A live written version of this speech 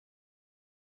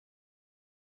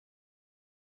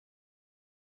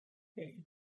Okay.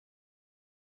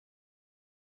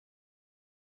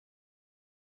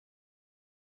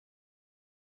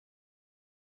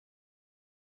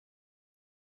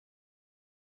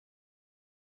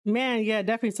 Man, yeah,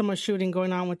 definitely so much shooting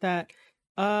going on with that.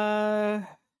 Uh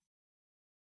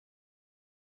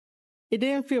it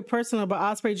didn't feel personal, but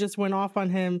Osprey just went off on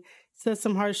him, said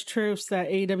some harsh truths that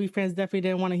AEW fans definitely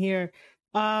didn't want to hear.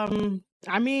 I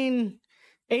mean,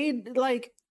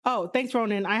 like, oh, thanks,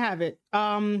 Ronan. I have it.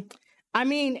 I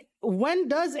mean, when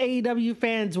does AEW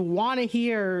fans want to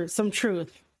hear some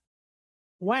truth?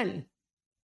 When?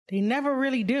 They never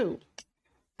really do.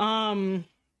 Um,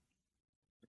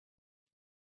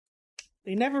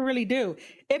 they never really do.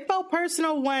 It felt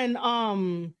personal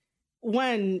when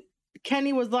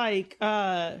Kenny was like,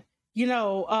 you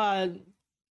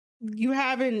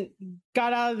haven't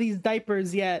got out of these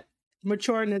diapers yet,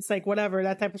 mature, and it's like whatever,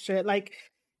 that type of shit. Like,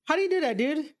 how do you do that,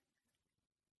 dude?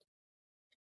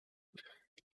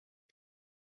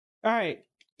 All right,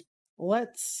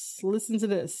 let's listen to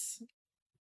this.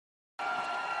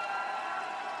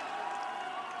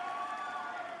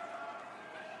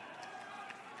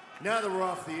 Now that we're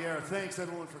off the air, thanks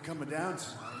everyone for coming down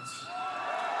tonight.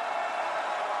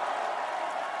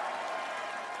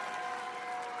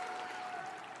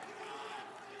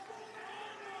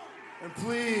 And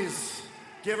please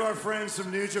give our friends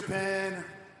from New Japan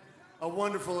a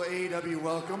wonderful AEW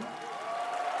welcome.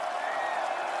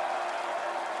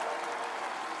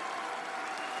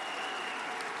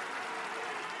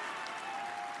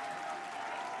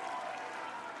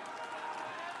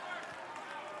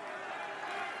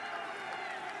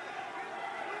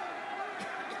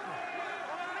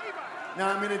 Now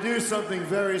I'm going to do something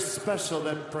very special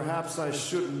that perhaps I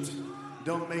shouldn't.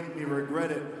 Don't make me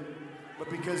regret it. But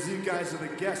because you guys are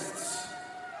the guests,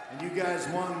 and you guys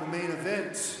won the main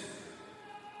event,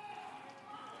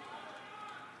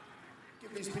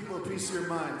 give these people a piece of your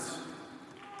minds.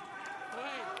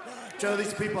 Tell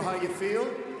these people how you feel.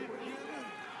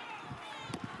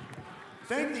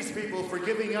 Thank these people for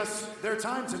giving us their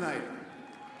time tonight.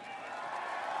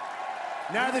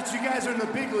 Now that you guys are in the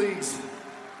big leagues,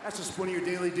 that's just one of your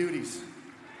daily duties. See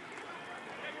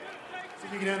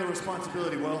if you can handle the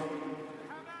responsibility well.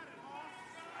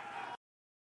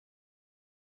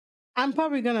 I'm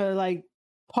probably gonna like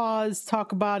pause,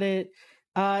 talk about it,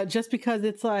 just because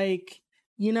it's like,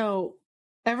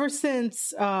 ever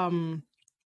since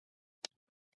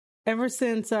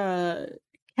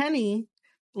Kenny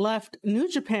left New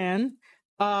Japan,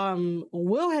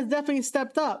 Will has definitely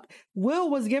stepped up. Will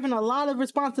was given a lot of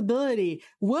responsibility.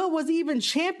 Will was even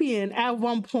champion at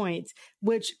one point,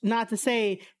 which not to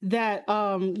say that,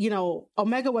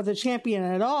 Omega was a champion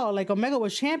at all. Like, Omega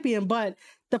was champion, but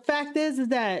the fact is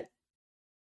that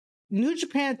New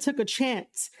Japan took a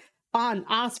chance on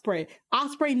Osprey.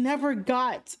 Osprey never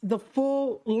got the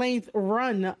full length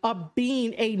run of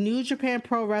being a New Japan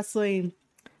Pro Wrestler,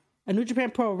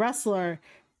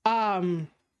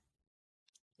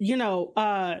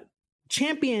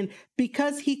 champion,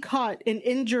 because he caught an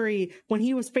injury when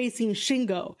he was facing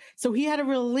Shingo. So he had to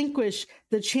relinquish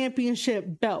the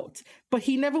championship belt, but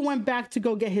he never went back to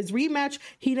go get his rematch.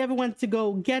 He never went to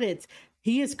go get it.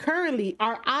 He is currently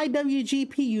our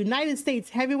IWGP United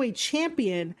States Heavyweight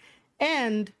Champion,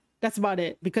 and that's about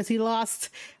it, because he lost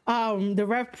the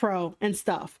Rev Pro and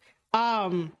stuff.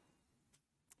 So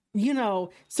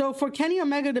for Kenny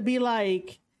Omega to be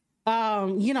like,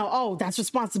 oh, that's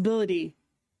responsibility.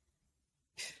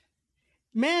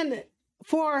 Man,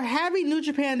 for having New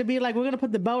Japan to be like, we're going to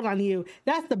put the belt on you,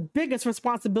 that's the biggest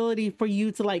responsibility for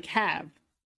you to like have.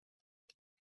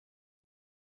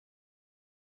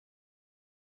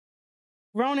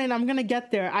 Ronan, I'm going to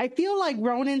get there. I feel like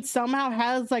Ronan somehow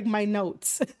has like my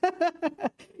notes.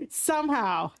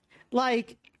 Somehow.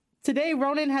 Like today,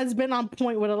 Ronan has been on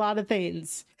point with a lot of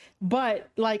things, but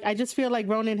like, I just feel like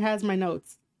Ronan has my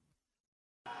notes.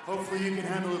 Hopefully you can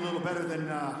handle it a little better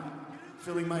than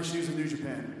filling my shoes in New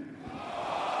Japan.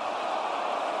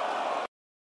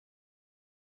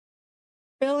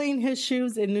 Filling his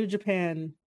shoes in New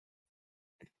Japan.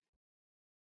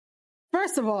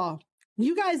 First of all,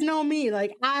 you guys know me.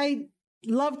 Like, I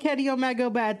love Kenny Omega,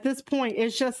 but at this point,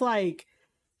 it's just like,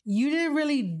 you didn't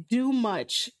really do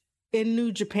much in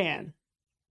New Japan.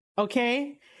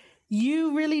 Okay?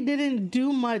 You really didn't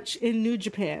do much in New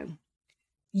Japan.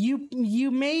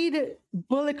 You made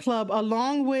Bullet Club,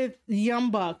 along with Young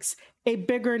Bucks, a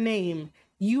bigger name.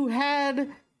 You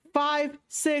had 5,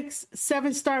 6,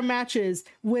 7-star matches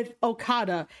with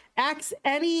Okada. Ask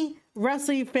any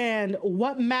wrestling fan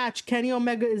what match Kenny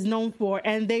Omega is known for,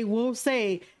 and they will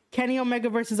say Kenny Omega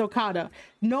versus Okada.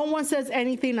 No one says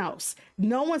anything else.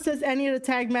 No one says any of the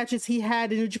tag matches he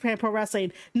had in New Japan Pro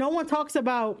Wrestling. No one talks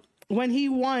about when he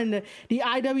won the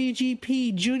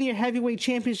IWGP Junior Heavyweight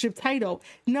Championship title.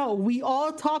 No, we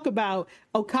all talk about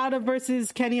Okada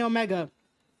versus Kenny Omega.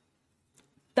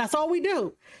 That's all we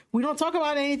do. We don't talk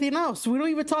about anything else. We don't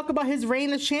even talk about his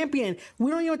reign as champion.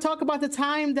 We don't even talk about the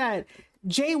time that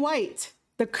Jay White,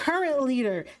 the current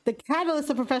leader, the catalyst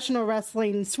of professional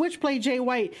wrestling, Switchblade Jay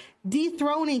White,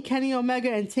 dethroning Kenny Omega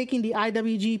and taking the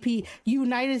IWGP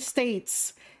United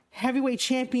States Heavyweight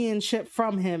Championship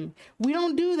from him. We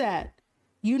don't do that.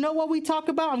 You know what we talk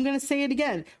about? I'm going to say it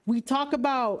again. We talk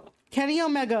about Kenny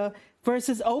Omega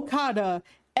versus Okada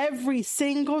every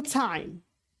single time.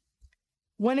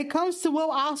 When it comes to Will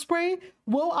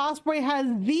Ospreay has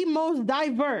the most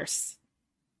diverse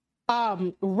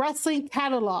wrestling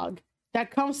catalog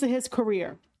that comes to his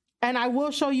career. And I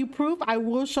will show you proof. I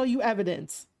will show you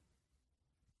evidence.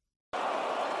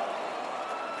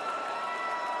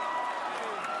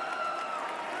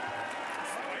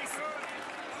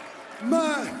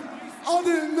 Man, I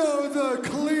didn't know the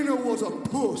cleaner was a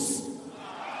puss.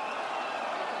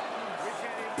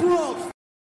 Bro.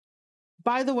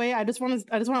 By the way, I just want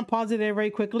to pause it there very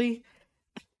quickly.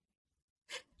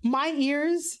 My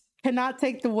ears cannot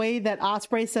take the way that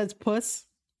Ospreay says puss.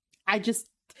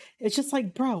 It's just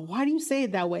like, bro, why do you say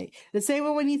it that way? The same way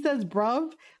when he says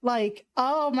bruv, like,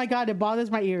 oh my God, it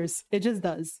bothers my ears. It just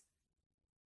does.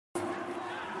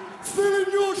 Fill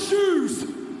in your shoes.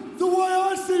 The way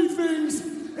I see things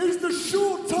is the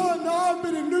short time that I've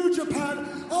been in New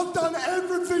Japan, I've done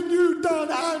everything you've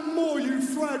done and more, you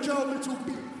fragile little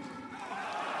bitch.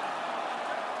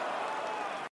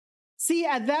 See,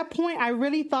 at that point, I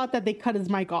really thought that they cut his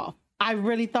mic off. I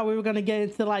really thought we were going to get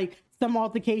into like some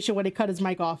altercation where they cut his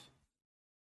mic off.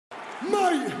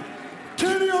 Mate,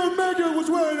 Kenny Omega was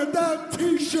wearing a damn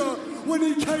t-shirt when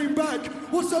he came back.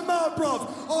 What's the matter, bruv?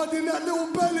 Hiding that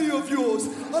little belly of yours.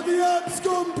 Are the abs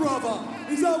gone, brother?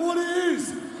 Is that what it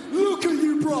is? Look at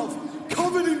you, bruv,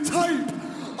 covered in tape.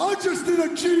 I just did a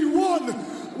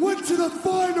G1, went to the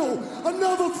final,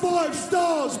 another 5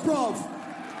 stars, bruv.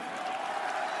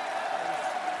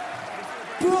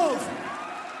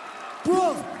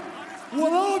 Bruv,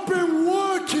 while I've been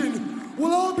working,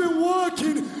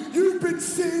 you've been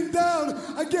sitting down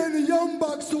and getting the Young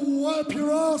Bucks to wipe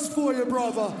your ass for you,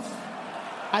 brother.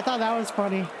 I thought that was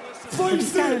funny.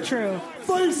 Face kind of true.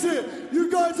 Face it,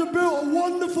 you guys have built a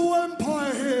wonderful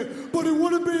empire here, but it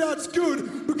wouldn't be as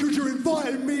good because you're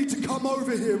inviting me to come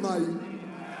over here, mate.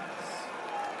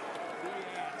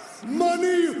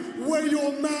 Money where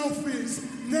your mouth is.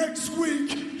 Next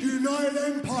week, United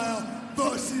Empire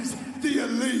versus the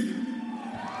Elite.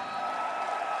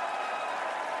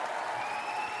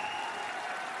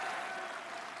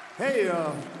 Hey,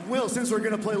 Will, since we're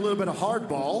going to play a little bit of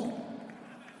hardball,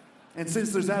 and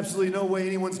since there's absolutely no way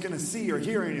anyone's going to see or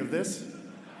hear any of this,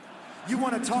 you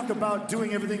want to talk about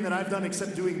doing everything that I've done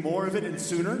except doing more of it and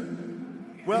sooner?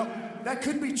 Well, that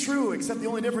could be true, except the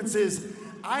only difference is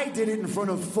I did it in front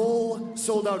of full,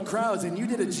 sold-out crowds, and you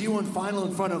did a G1 final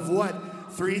in front of, what,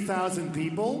 3,000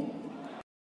 people?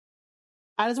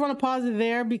 I just want to pause it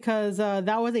there because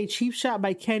that was a cheap shot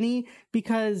by Kenny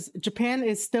because Japan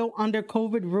is still under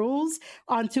COVID rules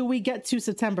until we get to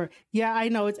September. Yeah, I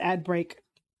know it's ad break.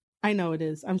 I know it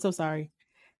is. I'm so sorry.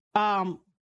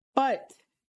 But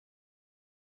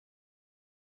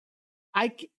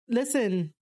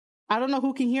listen, I don't know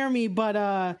who can hear me, but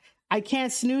I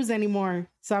can't snooze anymore.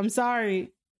 So I'm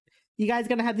sorry. You guys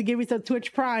gonna have to give me some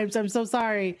Twitch Primes. I'm so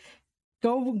sorry.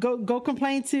 Go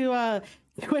complain to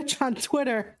Twitch on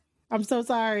Twitter. I'm so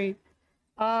sorry.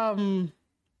 You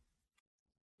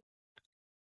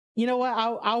know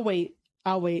what? I'll wait.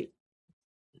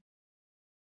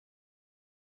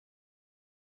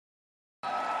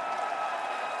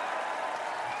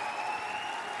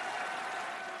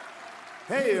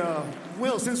 Hey,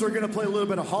 Will, since we're going to play a little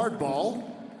bit of hardball,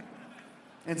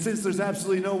 and since there's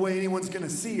absolutely no way anyone's going to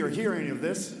see or hear any of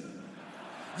this,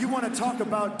 you want to talk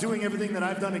about doing everything that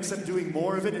I've done except doing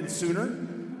more of it and sooner?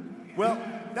 Well,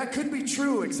 that could be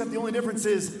true, except the only difference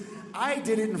is I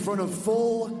did it in front of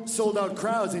full, sold-out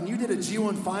crowds, and you did a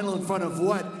G1 final in front of,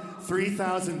 what,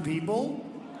 3,000 people?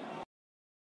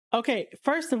 Okay,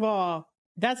 first of all,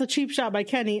 that's a cheap shot by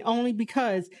Kenny only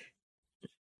because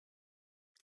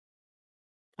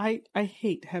I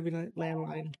hate having a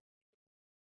landline.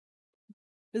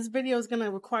 This video is going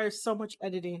to require so much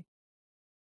editing.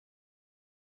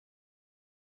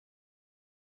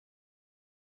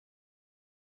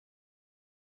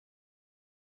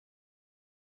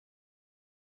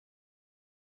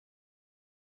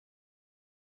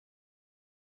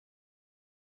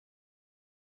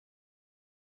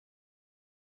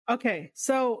 Okay,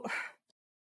 so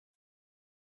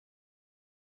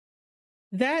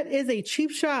that is a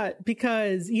cheap shot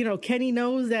because, Kenny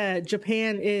knows that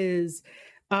Japan is,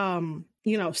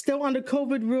 still under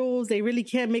COVID rules. They really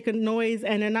can't make a noise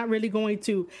and they're not really going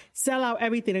to sell out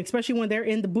everything, especially when they're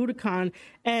in the Budokan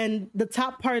and the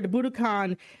top part of the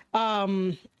Budokan,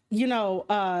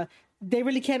 they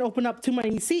really can't open up too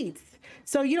many seats.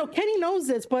 So, Kenny knows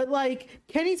this, but like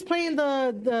Kenny's playing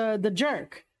the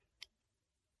jerk.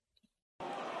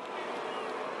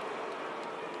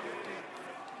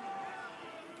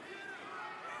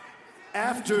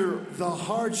 After the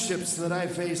hardships that I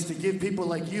faced to give people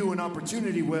like you an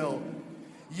opportunity, Will,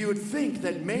 you would think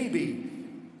that maybe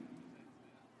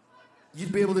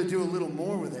you'd be able to do a little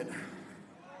more with it.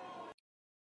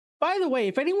 By the way,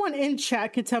 if anyone in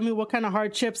chat could tell me what kind of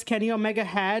hardships Kenny Omega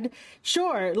had,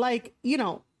 sure. Like,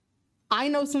 I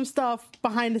know some stuff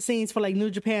behind the scenes for like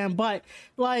New Japan, but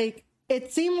like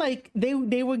it seemed like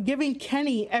they were giving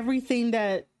Kenny everything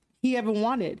that he ever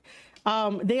wanted.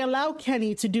 They allow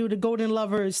Kenny to do the Golden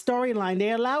Lovers storyline. They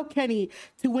allow Kenny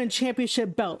to win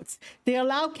championship belts. They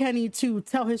allow Kenny to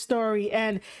tell his story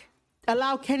and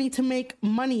allow Kenny to make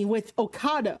money with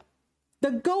Okada,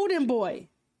 the Golden Boy.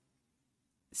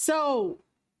 So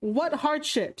what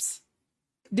hardships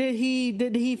did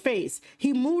he face?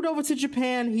 He moved over to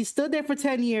Japan. He stood there for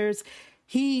 10 years.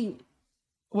 He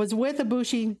was with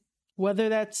Ibushi, whether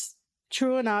that's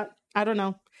true or not, I don't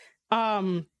know.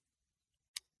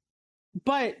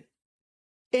 But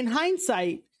in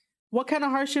hindsight, what kind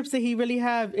of hardships did he really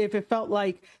have if it felt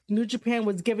like New Japan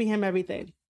was giving him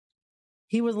everything?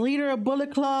 He was leader of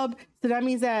Bullet Club, so that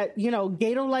means that,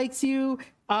 Gato likes you,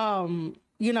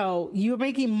 you're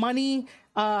making money.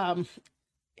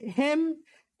 Him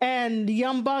and the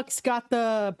Young Bucks got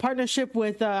the partnership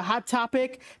with Hot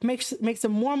Topic, makes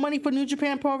some more money for New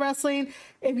Japan Pro Wrestling.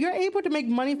 If you're able to make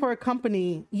money for a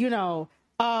company,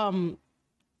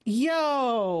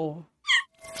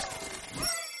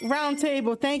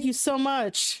 Roundtable, thank you so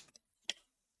much.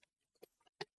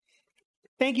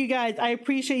 Thank you guys. I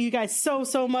appreciate you guys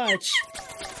so much.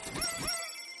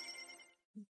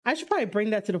 I should probably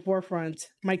bring that to the forefront.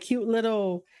 My cute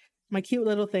little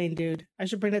thing, dude. I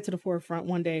should bring that to the forefront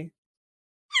one day.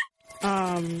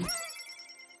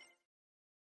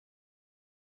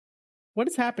 What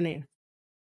is happening?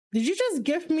 Did you just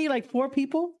gift me like 4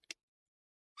 people?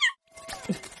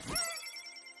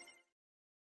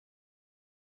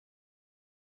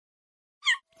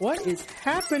 What is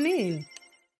happening?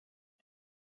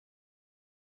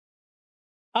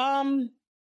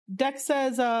 Dex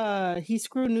says he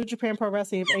screwed New Japan Pro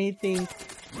Wrestling, if anything,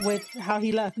 with how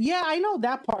he left. Yeah, I know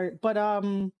that part, but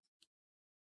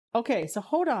okay, so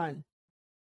hold on.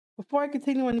 Before I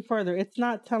continue any further, it's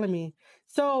not telling me.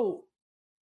 So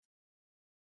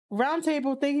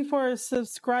Roundtable, thank you for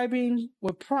subscribing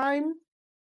with Prime.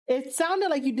 It sounded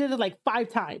like you did it like 5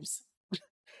 times.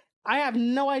 I have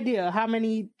no idea how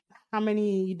many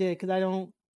you did because I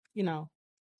don't,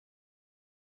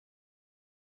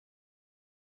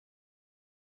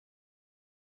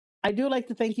 I do like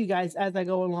to thank you guys as I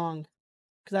go along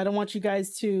because I don't want you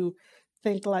guys to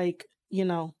think like,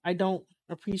 I don't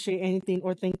appreciate anything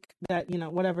or think that,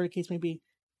 whatever the case may be.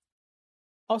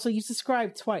 Also, you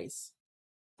subscribed twice.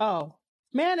 Oh,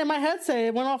 man, in my headset,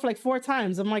 it went off like 4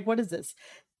 times. I'm like, what is this?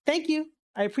 Thank you.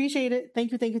 I appreciate it.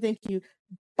 Thank you.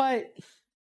 But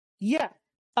yeah,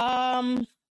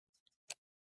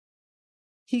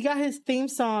 he got his theme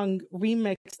song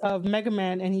remix of Mega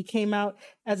Man and he came out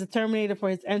as a Terminator for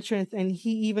his entrance, and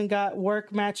he even got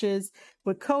work matches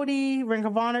with Cody, Ring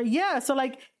of Honor. Yeah, so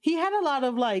like he had a lot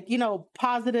of like,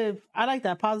 positive, I like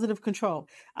that, positive control.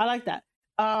 I like that.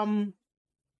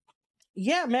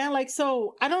 Yeah, man, like,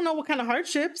 so I don't know what kind of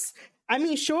hardships. I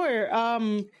mean, sure,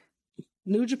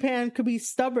 New Japan could be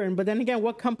stubborn, but then again,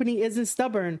 what company isn't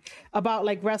stubborn about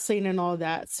like wrestling and all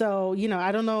that? So,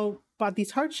 I don't know about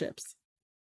these hardships.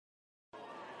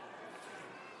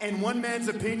 And one man's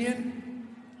opinion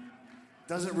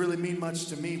doesn't really mean much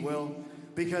to me, Will,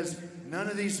 because none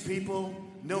of these people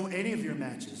know any of your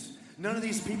matches. None of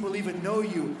these people even know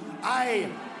you.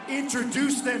 I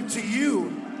introduced them to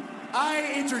you.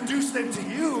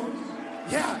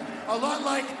 Yeah, a lot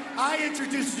like I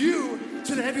introduced you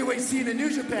to the heavyweight scene in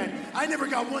New Japan. I never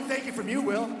got one thank you from you,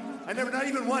 Will. Not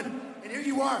even one. And here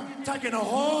you are, talking a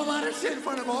whole lot of shit in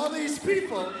front of all these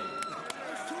people.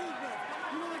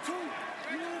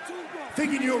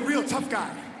 Thinking you're a real tough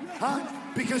guy, huh?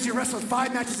 Because you wrestled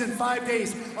 5 matches in 5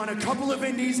 days on a couple of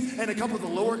indies and a couple of the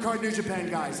lower card New Japan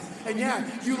guys. And yeah,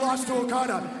 you lost to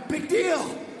Okada. Big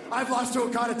deal. I've lost to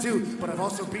Okada too, but I've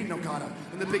also beaten Okada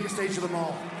in the biggest stage of them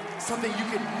all. Something you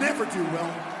could never do,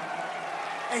 Will.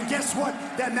 And guess what?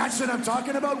 That match that I'm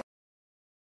talking about,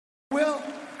 Will,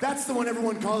 that's the one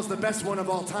everyone calls the best one of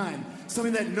all time.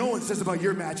 Something that no one says about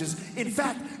your matches. In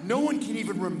fact, no one can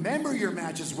even remember your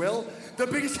matches, Will. The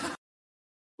biggest...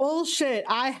 Bullshit.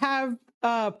 I have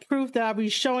proof that I'll be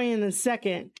showing in a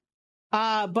second.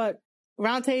 But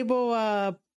Roundtable,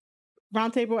 I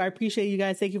appreciate you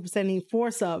guys. Thank you for sending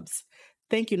 4 subs.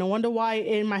 Thank you. No wonder why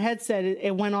in my headset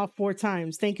it went off 4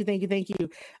 times. Thank you.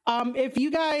 If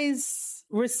you guys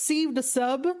received a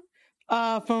sub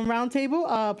from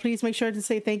Roundtable, please make sure to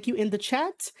say thank you in the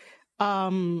chat.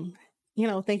 Thank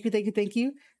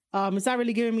you. It's not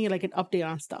really giving me like an update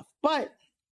on stuff, but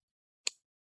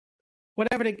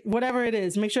whatever it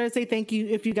is, make sure to say thank you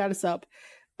if you got a sub.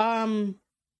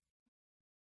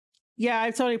 Yeah,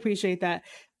 I totally appreciate that.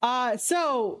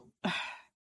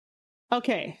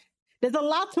 Okay. There's a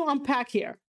lot to unpack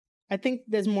here. I think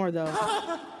there's more though.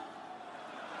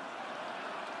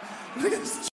 Look at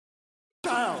this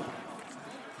child.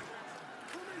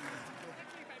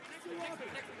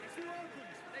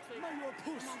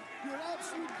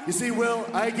 You see, Will,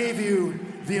 I gave you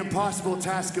the impossible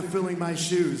task of filling my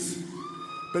shoes.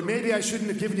 But maybe I shouldn't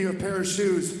have given you a pair of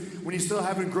shoes when you still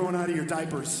haven't grown out of your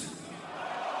diapers.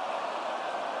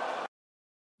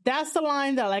 That's the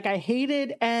line that like I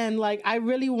hated, and like I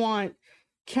really want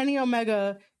Kenny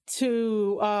Omega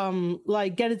to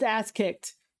get his ass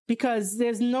kicked, because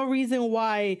there's no reason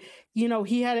why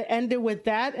he had to end it with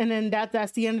that, and then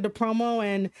that's the end of the promo,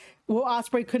 and Will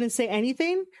Ospreay couldn't say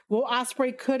anything. Will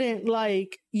Ospreay couldn't do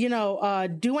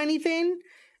anything.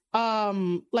 What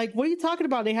are you talking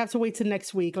about? They have to wait till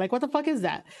next week. Like, what the fuck is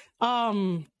that?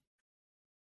 The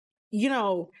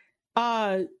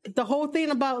whole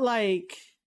thing about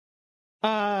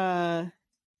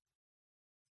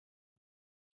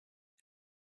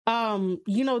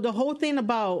the whole thing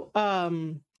about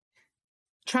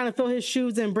trying to fill his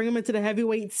shoes and bring him into the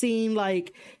heavyweight scene,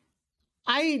 like,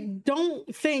 I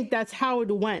don't think that's how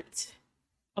it went.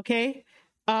 Okay?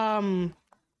 As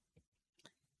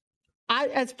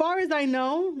far as I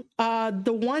know,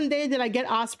 the one day that I get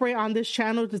Ospreay on this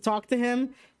channel to talk to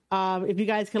him, if you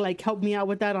guys can help me out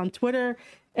with that on Twitter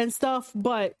and stuff,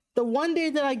 but the one day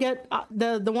that I get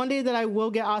the one day that I will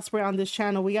get Ospreay on this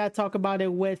channel, we gotta talk about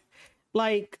it with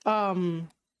I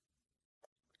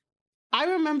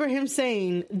remember him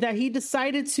saying that he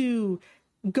decided to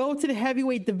go to the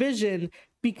heavyweight division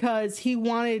because he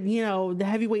wanted, the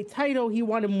heavyweight title. He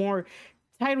wanted more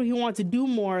title. He wanted to do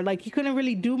more. Like, he couldn't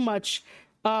really do much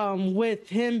with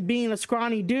him being a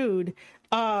scrawny dude.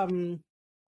 Him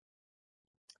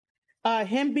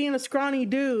being a scrawny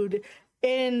dude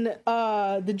in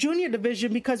the junior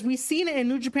division, because we've seen it in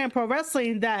New Japan Pro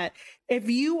Wrestling that if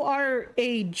you are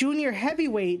a junior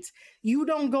heavyweight, you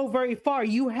don't go very far.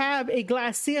 You have a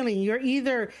glass ceiling. You're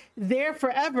either there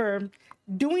forever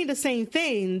doing the same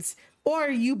things, or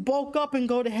you bulk up and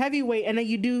go to heavyweight and then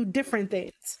you do different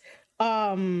things.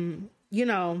 I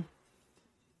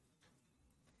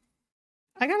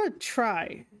gotta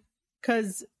try,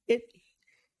 because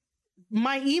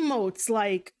my emotes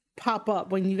pop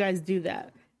up when you guys do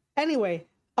that. Anyway,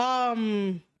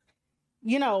 Kenny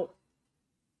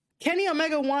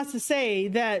Omega wants to say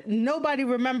that nobody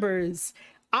remembers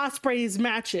Ospreay's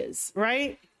matches,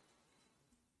 right?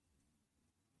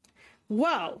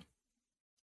 Well,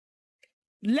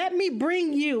 let me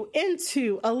bring you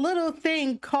into a little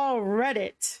thing called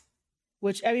Reddit,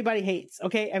 which everybody hates.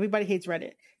 Okay, everybody hates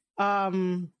Reddit.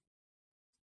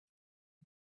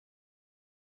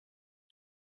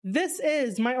 This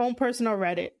is my own personal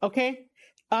Reddit, okay?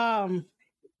 I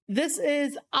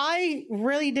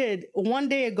really did one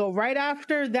day ago, right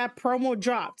after that promo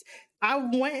dropped, I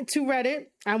went to Reddit.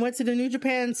 I went to the New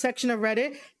Japan section of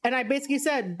Reddit, and I basically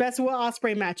said, best Will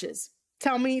Ospreay matches.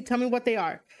 Tell me what they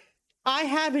are. I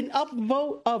have an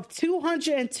upvote of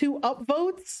 202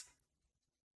 upvotes,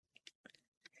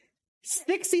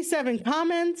 67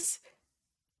 comments,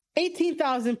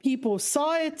 18,000 people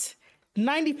saw it,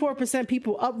 94%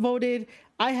 people upvoted.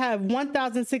 I have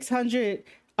 1,600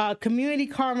 community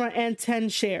karma and 10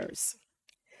 shares.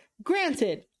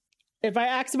 Granted, if I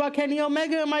asked about Kenny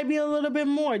Omega, it might be a little bit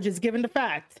more, just given the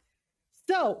fact.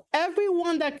 So,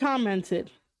 everyone that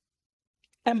commented,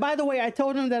 and by the way, I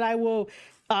told him that I will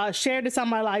share this on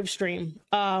my live stream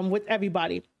with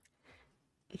everybody.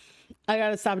 I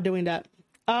gotta stop doing that.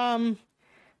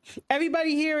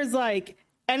 Everybody here is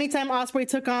anytime Ospreay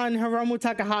took on Hiromu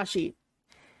Takahashi,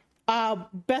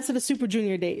 best of the Super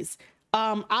Junior days.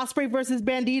 Ospreay versus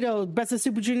Bandito, best of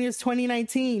Super Juniors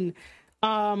 2019.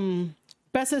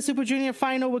 Best of Super Junior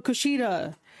final with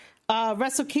Kushida.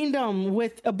 Wrestle Kingdom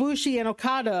with Ibushi and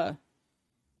Okada.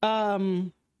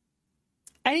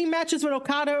 Any matches with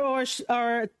Okada or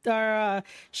Shingo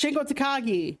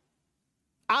Takagi?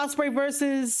 Ospreay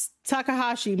versus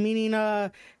Takahashi, meaning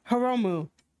Hiromu,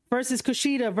 versus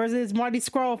Kushida versus Marty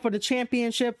Scurll for the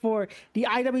championship for the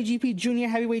IWGP Junior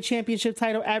Heavyweight Championship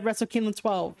title at Wrestle Kingdom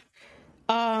 12.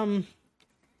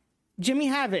 Jimmy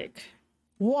Havoc,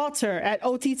 Walter at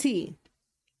OTT.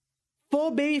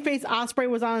 Full babyface Ospreay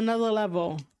was on another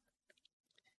level.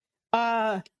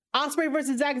 Ospreay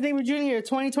versus Zack Sabre Jr.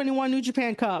 2021 New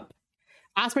Japan Cup.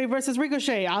 Ospreay versus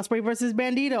Ricochet. Ospreay versus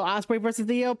Bandito. Ospreay versus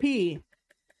ELP.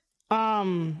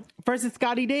 Versus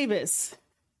Scotty Davis.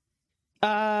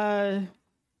 Versus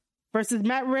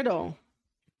Matt Riddle.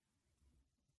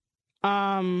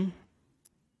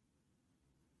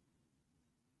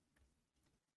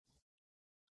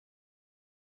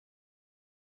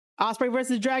 Ospreay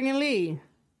versus Dragon Lee.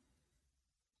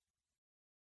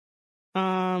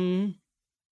 Ospreay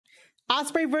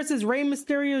versus Rey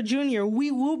Mysterio Jr.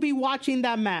 We will be watching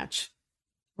that match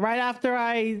right after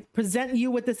I present you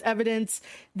with this evidence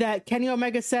that Kenny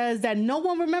Omega says that no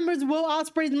one remembers Will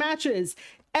Ospreay's matches.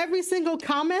 Every single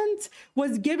comment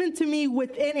was given to me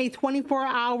within a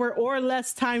 24-hour or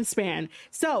less time span.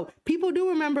 So people do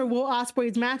remember Will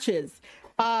Ospreay's matches.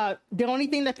 The only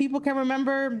thing that people can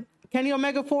remember Kenny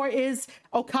Omega for is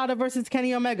Okada versus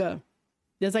Kenny Omega.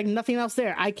 There's like nothing else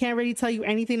there. I can't really tell you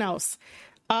anything else.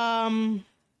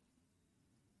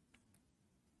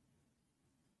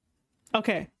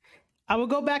 Okay. I will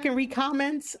go back and read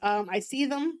comments. I see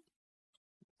them.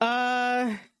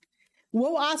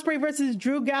 Will Ospreay versus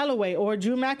Drew Galloway or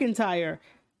Drew McIntyre.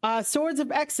 Swords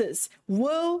of Exodus.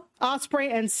 Will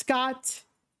Ospreay and Scott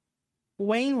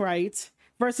Wainwright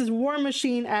versus War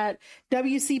Machine at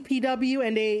WCPW,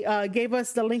 and they gave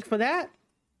us the link for that.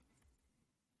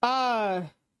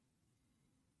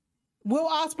 Will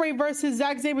Ospreay versus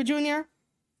Zack Sabre Jr.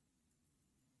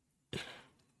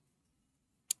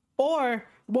 Or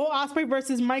Will Ospreay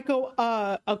versus Michael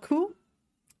Aku.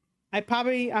 I'm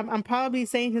probably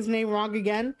saying his name wrong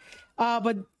again.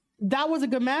 But that was a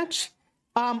good match.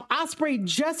 Ospreay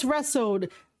just wrestled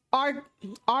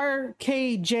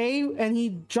RKJ and he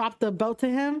dropped the belt to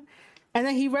him. And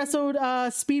then he wrestled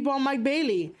Speedball Mike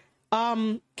Bailey.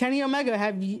 Kenny Omega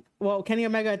Kenny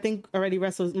Omega I think already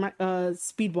wrestles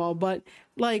Speedball, but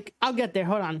like I'll get there.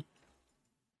 Hold on.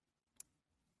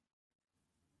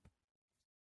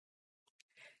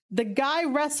 The guy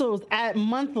wrestles at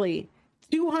monthly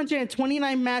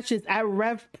 229 matches at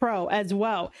Rev Pro as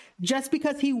well, just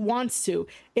because he wants to,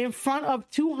 in front of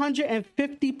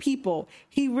 250 people.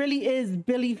 He really is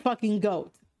Billy fucking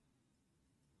Goat.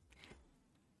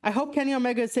 I hope Kenny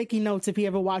Omega is taking notes if he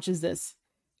ever watches this.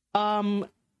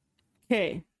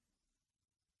 Okay.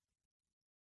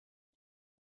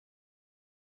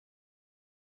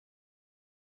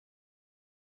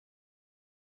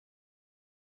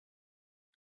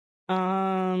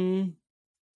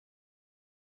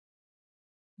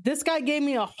 This guy gave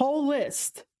me a whole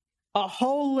list.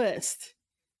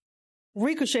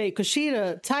 Ricochet,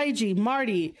 Kushida, Taiji,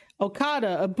 Marty,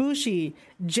 Okada, Ibushi,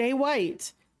 Jay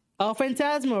White, El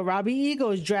Phantasmo, Robbie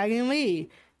Eagles, Dragon Lee,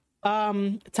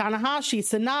 Tanahashi,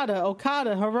 Sonata,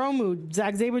 Okada, Hiromu,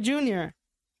 Zack Sabre Jr.,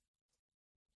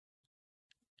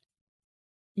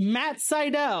 Matt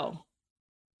Sydal,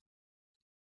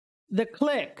 The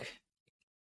Click,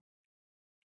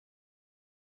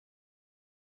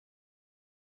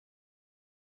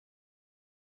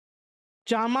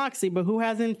 John Moxley, but who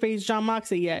hasn't faced John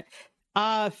Moxley yet?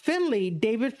 David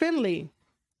Finlay.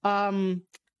 What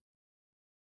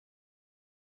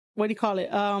do you call it?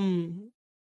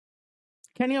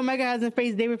 Kenny Omega hasn't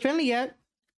faced David Finlay yet.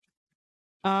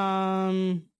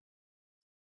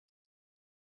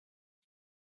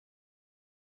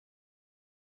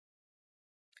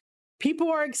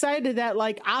 People are excited that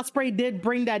like Ospreay did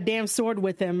bring that damn sword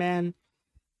with him, man.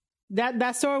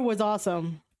 That sword was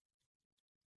awesome.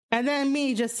 And then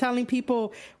me just telling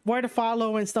people where to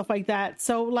follow and stuff like that.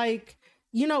 So like,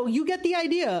 you know, you get the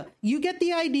idea. You get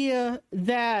the idea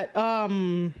that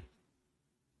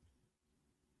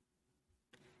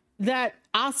that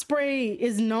Ospreay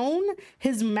is known,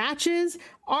 his matches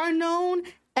are known,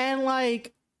 and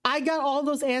like I got all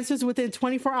those answers within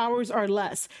 24 hours or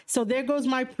less. So there goes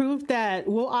my proof that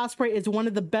Will Ospreay is one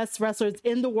of the best wrestlers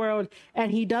in the world,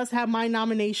 and he does have my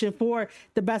nomination for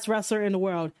the best wrestler in the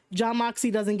world. John Moxley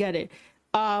doesn't get it.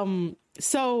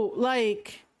 So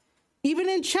like, even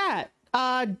in chat,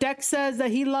 Dex says that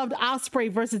he loved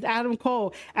Ospreay versus Adam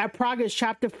Cole at Progress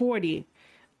Chapter 40.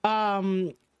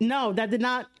 No, that did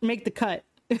not make the cut.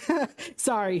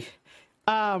 Sorry.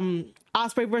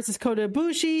 Ospreay versus Kota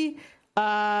Ibushi.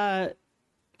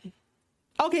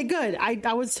 Okay, good.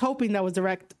 I was hoping that was the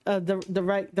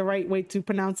right way to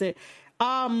pronounce it.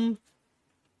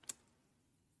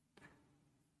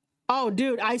 Oh,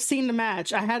 dude, I've seen the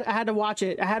match. I had to watch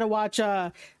it. I had to watch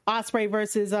Ospreay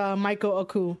versus Michael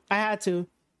Oku. I had to.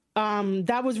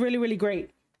 That was really, really great.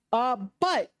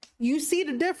 But you see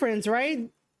the difference, right?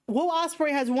 Will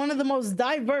Ospreay has one of the most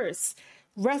diverse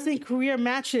wrestling career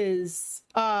matches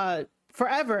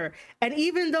forever. And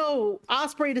even though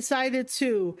Ospreay decided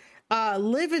to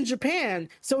live in Japan,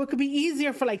 so it could be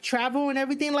easier for like travel and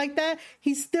everything like that,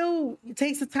 he still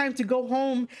takes the time to go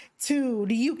home to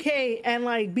the UK and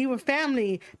like be with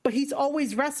family. But he's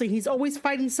always wrestling. He's always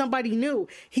fighting somebody new.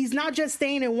 He's not just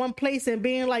staying in one place and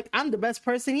being like, I'm the best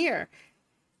person here.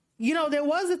 You know, there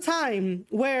was a time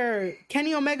where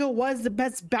Kenny Omega was the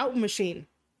best bout machine,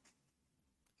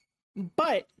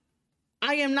 but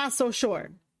I am not so sure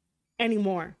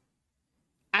anymore.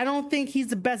 I don't think he's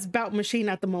the best bout machine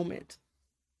at the moment.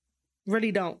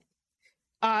 Really don't.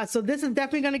 So this is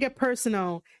definitely going to get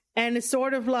personal. And it's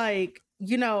sort of like,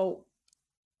 you know,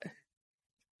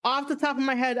 off the top of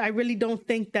my head, I really don't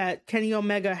think that Kenny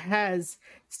Omega has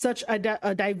such a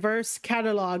diverse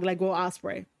catalog like Will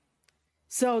Ospreay.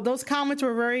 So those comments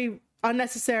were very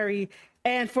unnecessary.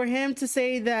 And for him to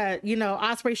say that, you know,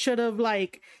 Ospreay should have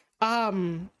like,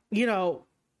 you know,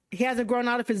 he hasn't grown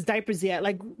out of his diapers yet.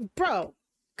 Like, bro,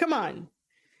 come on.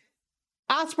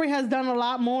 Ospreay has done a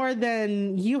lot more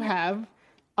than you have.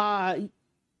 The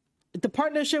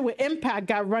partnership with Impact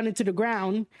got run into the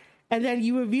ground. And then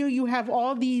you review, you have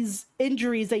all these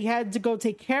injuries that you had to go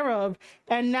take care of.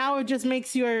 And now it just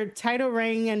makes your title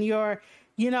reign and your,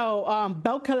 you know,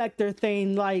 belt collector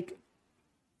thing like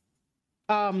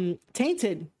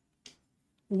tainted.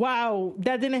 Wow,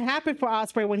 that didn't happen for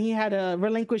Ospreay when he had to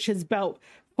relinquish his belt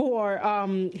for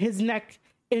his neck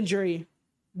injury,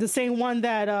 the same one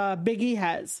that Big E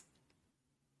has.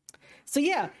 So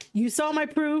yeah, you saw my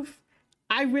proof.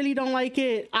 I really don't like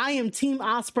it. I am Team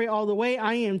Ospreay all the way.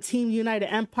 I am Team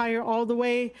United Empire all the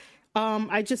way.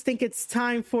 I just think it's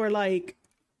time for like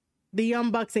the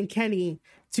Young Bucks and Kenny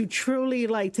to truly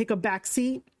like take a back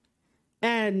seat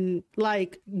and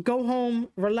like go home,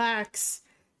 relax,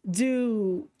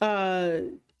 do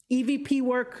EVP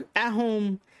work at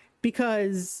home,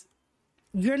 because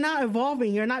you're not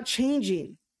evolving, you're not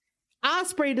changing.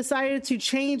 Ospreay decided to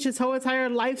change his whole entire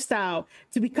lifestyle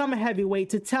to become a heavyweight,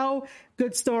 to tell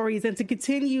good stories and to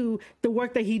continue the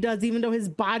work that he does, even though his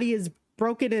body is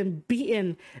broken and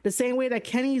beaten the same way that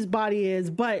Kenny's body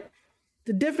is. But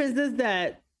the difference is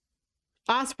that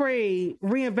Ospreay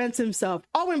reinvents himself.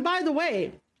 Oh, and by the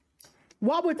way,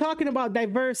 while we're talking about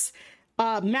diverse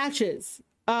matches,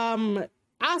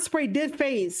 Ospreay did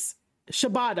face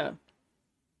Shibata.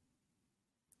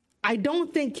 I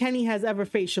don't think Kenny has ever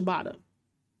faced Shibata.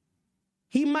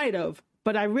 He might have,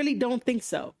 but I really don't think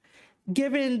so.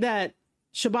 Given that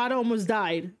Shibata almost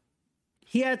died,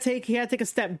 he had to take a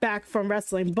step back from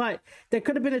wrestling, but there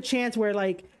could have been a chance where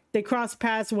like they crossed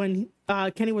paths when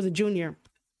Kenny was a junior.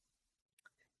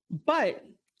 But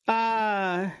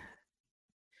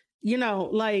you know,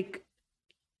 like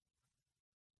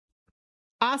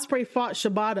Ospreay fought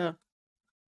Shibata.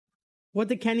 What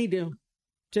did Kenny do?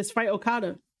 Just fight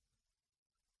Okada.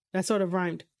 That sort of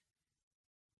rhymed.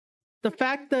 The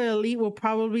fact the Elite will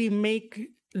probably make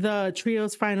the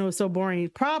trios final so boring.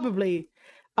 Probably.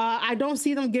 I don't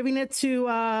see them giving it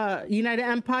to United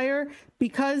Empire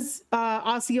because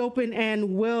Aussie Open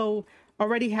and Will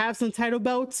already have some title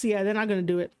belts. Yeah, they're not going to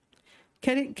do it.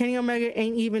 Kenny Omega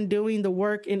ain't even doing the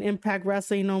work in Impact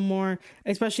Wrestling no more,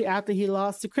 especially after he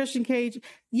lost to Christian Cage.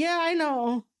 Yeah, I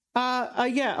know.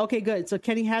 Yeah, okay, good. So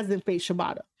Kenny hasn't faced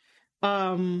Shibata.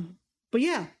 But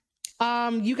yeah,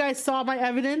 you guys saw my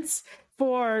evidence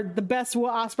for the best Will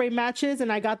Ospreay matches,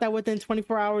 and I got that within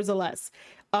 24 hours or less.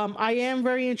 I am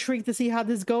very intrigued to see how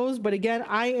this goes, but again,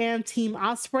 I am Team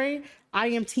Ospreay. I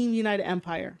am Team United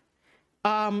Empire.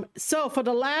 So for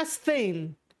the last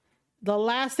thing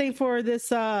for this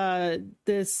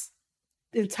this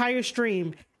entire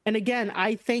stream, and again,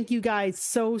 I thank you guys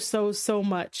so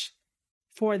much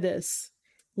for this.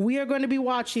 We are going to be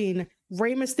watching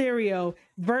Rey Mysterio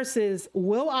versus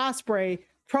Will Ospreay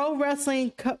Pro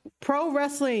Wrestling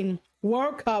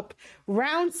World Cup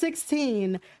round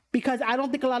 16, because I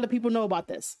don't think a lot of people know about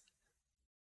this.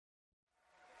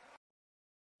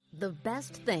 The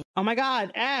best thing. Oh my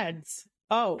God, ads.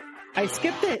 Oh, I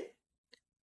skipped it.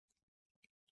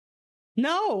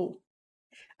 No,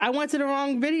 I went to the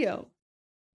wrong video.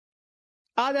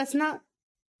 Oh, that's not.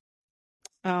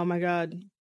 Oh my God.